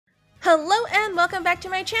Hello and welcome back to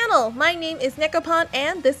my channel. My name is Nekopon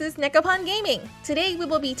and this is Nekopon Gaming. Today we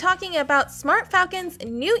will be talking about Smart Falcon's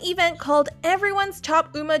new event called Everyone's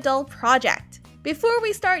Top Uma Doll Project. Before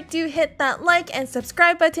we start, do hit that like and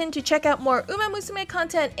subscribe button to check out more Uma Musume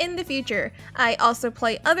content in the future. I also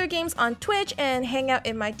play other games on Twitch and hang out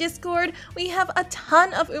in my Discord. We have a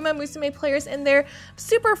ton of Uma Musume players in there,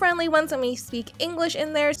 super friendly ones, and we speak English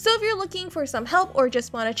in there. So if you're looking for some help or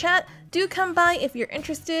just want to chat, do come by if you're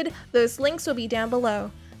interested. Those links will be down below.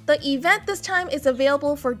 The event this time is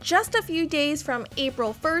available for just a few days from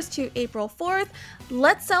April 1st to April 4th.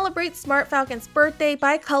 Let's celebrate Smart Falcon's birthday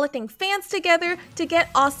by collecting fans together to get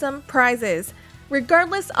awesome prizes.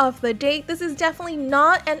 Regardless of the date, this is definitely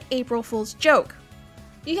not an April Fool's joke.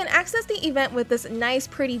 You can access the event with this nice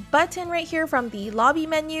pretty button right here from the lobby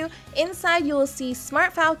menu. Inside you will see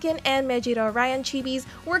Smart Falcon and Mejiro Ryan Chibis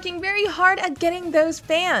working very hard at getting those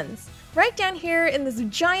fans. Right down here in this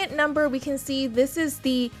giant number, we can see this is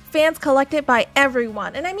the fans collected by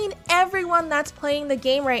everyone. And I mean everyone that's playing the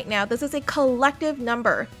game right now. This is a collective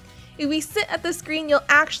number. If we sit at the screen, you'll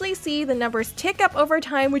actually see the numbers tick up over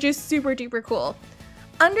time, which is super duper cool.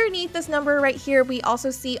 Underneath this number right here, we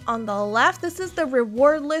also see on the left, this is the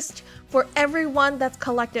reward list for everyone that's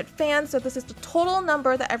collected fans. So this is the total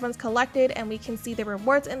number that everyone's collected, and we can see the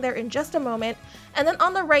rewards in there in just a moment. And then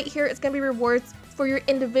on the right here, it's going to be rewards for your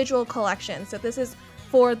individual collection. So this is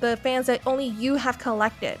for the fans that only you have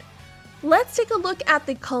collected. Let's take a look at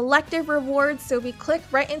the collective rewards. So we click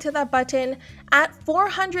right into that button. At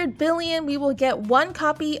 400 billion, we will get one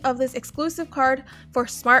copy of this exclusive card for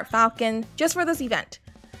Smart Falcon just for this event.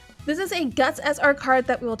 This is a Guts SR card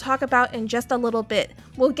that we will talk about in just a little bit.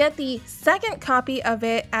 We'll get the second copy of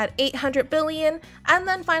it at 800 billion, and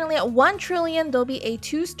then finally at 1 trillion, there'll be a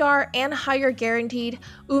 2-star and higher guaranteed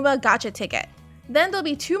Uma Gacha ticket. Then there'll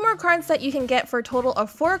be 2 more cards that you can get for a total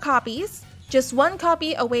of 4 copies, just 1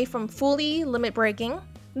 copy away from fully limit breaking.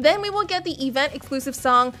 Then we will get the event exclusive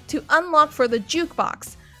song to unlock for the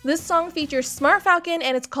jukebox. This song features Smart Falcon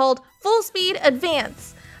and it's called Full Speed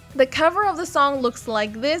Advance. The cover of the song looks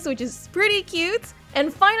like this, which is pretty cute.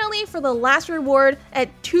 And finally, for the last reward, at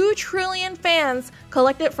 2 trillion fans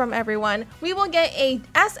collected from everyone, we will get a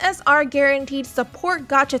SSR guaranteed support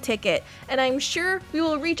gacha ticket. And I'm sure we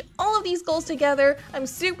will reach all of these goals together. I'm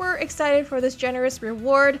super excited for this generous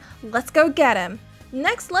reward. Let's go get him.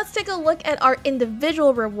 Next, let's take a look at our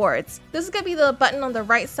individual rewards. This is going to be the button on the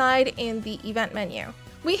right side in the event menu.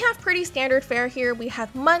 We have pretty standard fare here. We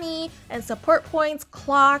have money and support points,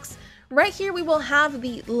 clocks. Right here, we will have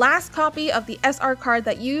the last copy of the SR card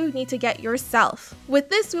that you need to get yourself. With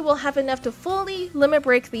this, we will have enough to fully limit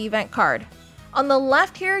break the event card. On the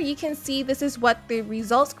left here, you can see this is what the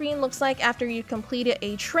result screen looks like after you completed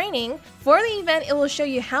a training. For the event, it will show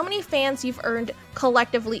you how many fans you've earned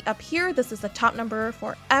collectively up here. This is the top number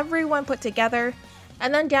for everyone put together.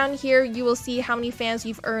 And then down here, you will see how many fans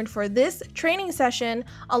you've earned for this training session,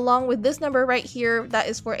 along with this number right here that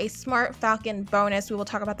is for a Smart Falcon bonus. We will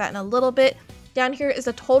talk about that in a little bit. Down here is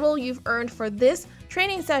the total you've earned for this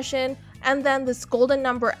training session, and then this golden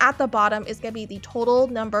number at the bottom is going to be the total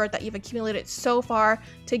number that you've accumulated so far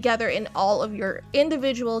together in all of your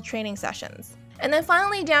individual training sessions. And then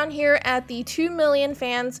finally down here at the 2 million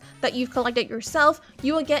fans that you've collected yourself,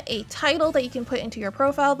 you will get a title that you can put into your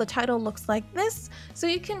profile. The title looks like this, so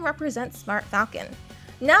you can represent Smart Falcon.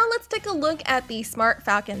 Now let's take a look at the Smart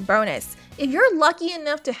Falcon bonus. If you're lucky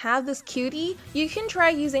enough to have this cutie, you can try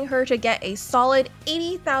using her to get a solid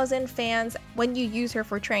 80,000 fans when you use her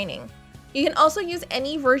for training. You can also use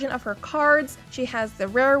any version of her cards. She has the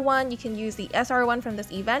rare one, you can use the SR one from this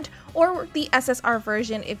event, or the SSR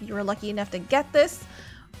version if you were lucky enough to get this.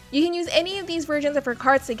 You can use any of these versions of her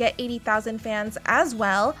cards to get 80,000 fans as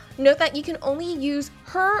well. Note that you can only use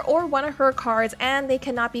her or one of her cards and they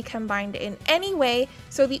cannot be combined in any way.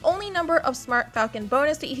 So the only number of Smart Falcon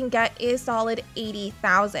bonus that you can get is solid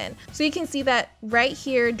 80,000. So you can see that right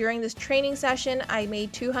here during this training session, I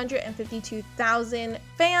made 252,000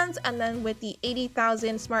 fans, and then with the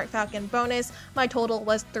 80,000 Smart Falcon bonus, my total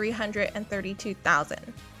was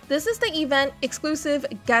 332,000. This is the event exclusive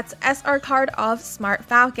Guts SR card of Smart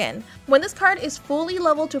Falcon. When this card is fully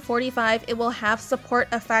leveled to 45, it will have support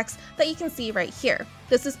effects that you can see right here.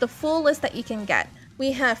 This is the full list that you can get.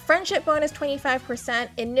 We have friendship bonus 25%,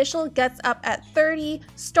 initial Guts up at 30,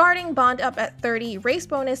 starting bond up at 30, race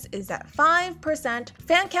bonus is at 5%,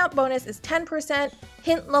 fan count bonus is 10%,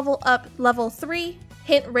 hint level up level 3,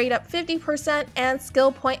 hint rate up 50%, and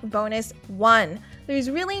skill point bonus 1. There's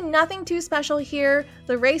really nothing too special here.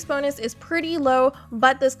 The race bonus is pretty low,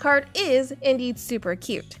 but this card is indeed super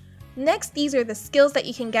cute. Next, these are the skills that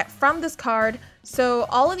you can get from this card. So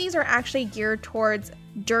all of these are actually geared towards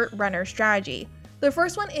dirt runner strategy. The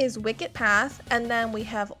first one is Wicked Path, and then we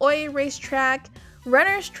have Oi Racetrack,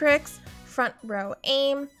 Runner's Tricks, Front Row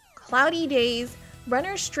Aim, Cloudy Days,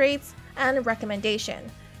 Runner's Straights, and Recommendation.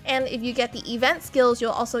 And if you get the event skills,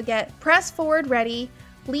 you'll also get Press Forward Ready,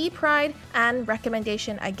 Lead Pride, and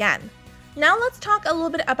Recommendation again. Now let's talk a little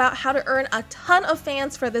bit about how to earn a ton of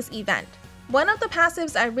fans for this event. One of the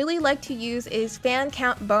passives I really like to use is Fan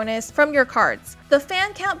Count Bonus from your cards. The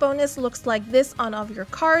Fan Count Bonus looks like this on all of your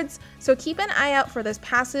cards, so keep an eye out for this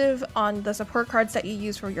passive on the support cards that you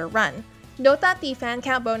use for your run. Note that the Fan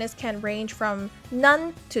Count Bonus can range from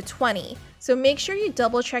none to 20, so make sure you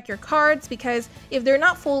double check your cards because if they're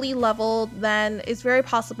not fully leveled, then it's very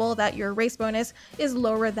possible that your race bonus is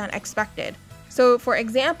lower than expected. So for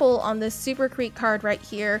example, on this Super Creek card right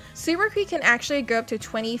here, Super Creek can actually go up to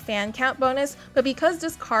 20 fan count bonus, but because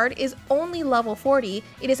this card is only level 40,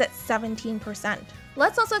 it is at 17%.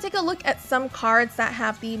 Let's also take a look at some cards that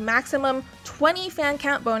have the maximum 20 fan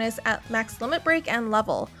count bonus at max limit break and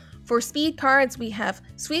level. For speed cards, we have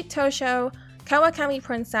Sweep Tosho, Kawakami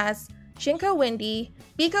Princess, Shinko Windy,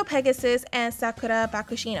 Biko Pegasus, and Sakura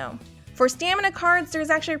Bakushino. For stamina cards,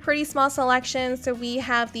 there's actually a pretty small selection, so we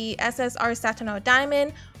have the SSR Satano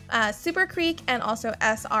Diamond, Super Creek, and also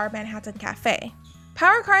SR Manhattan Cafe.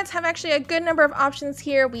 Power cards have actually a good number of options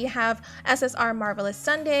here. We have SSR Marvelous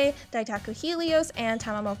Sunday, Daitaku Helios, and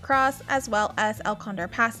Tamamo Cross, as well as El Condor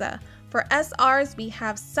Pasa. For SRs, we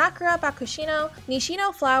have Sakura Bakushino,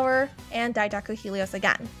 Nishino Flower, and Daitaku Helios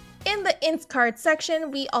again. In the Ints card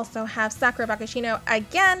section, we also have Sakura Bakushino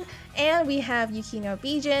again, and we have Yukino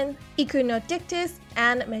Bijin, Ikuno Dictus,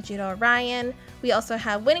 and Mejiro Ryan. We also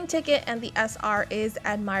have Winning Ticket, and the SR is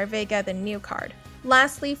Admire Vega, the new card.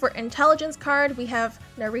 Lastly, for Intelligence card, we have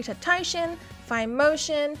Narita Taishin, Fine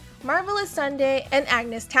Motion, Marvelous Sunday, and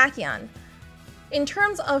Agnes Tachyon. In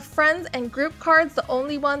terms of friends and group cards, the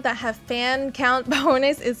only one that have fan count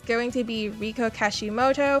bonus is going to be Riko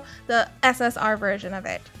Kashimoto, the SSR version of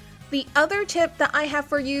it. The other tip that I have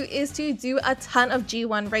for you is to do a ton of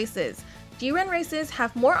G1 races. G1 races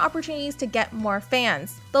have more opportunities to get more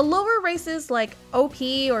fans. The lower races like OP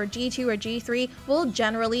or G2 or G3 will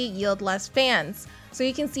generally yield less fans. So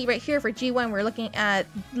you can see right here for G1, we're looking at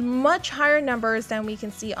much higher numbers than we can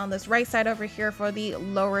see on this right side over here for the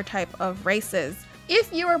lower type of races.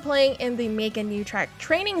 If you are playing in the Make a New Track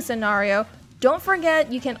training scenario, don't forget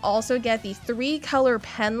you can also get the 3-color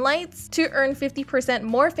pen lights to earn 50%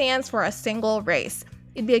 more fans for a single race.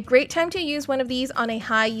 It'd be a great time to use one of these on a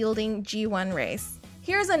high-yielding G1 race.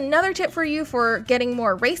 Here's another tip for you for getting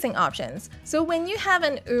more racing options. So when you have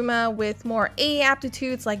an UMA with more A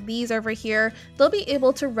aptitudes like these over here, they'll be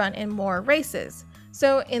able to run in more races.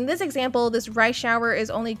 So in this example, this Rice Shower is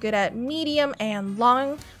only good at medium and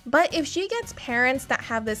long, but if she gets parents that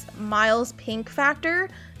have this miles pink factor,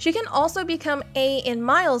 she can also become A in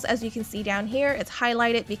miles. As you can see down here, it's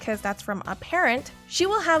highlighted because that's from a parent. She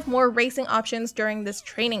will have more racing options during this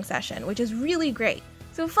training session, which is really great.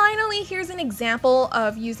 So finally, here's an example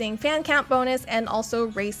of using fan count bonus and also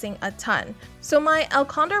racing a ton. So my El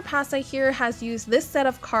Condor Pasa here has used this set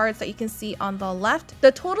of cards that you can see on the left.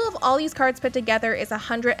 The total of all these cards put together is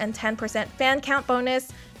 110% fan count bonus,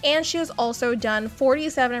 and she has also done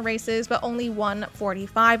 47 races but only won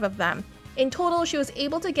 45 of them. In total, she was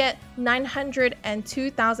able to get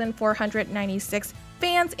 902,496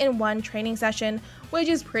 fans in one training session, which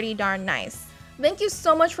is pretty darn nice. Thank you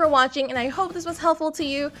so much for watching, and I hope this was helpful to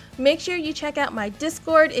you. Make sure you check out my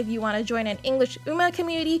Discord if you want to join an English UMA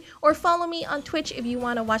community, or follow me on Twitch if you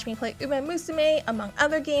want to watch me play UMA Musume, among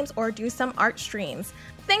other games, or do some art streams.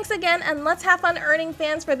 Thanks again, and let's have fun earning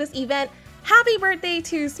fans for this event. Happy birthday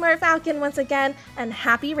to Smart Falcon once again, and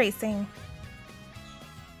happy racing!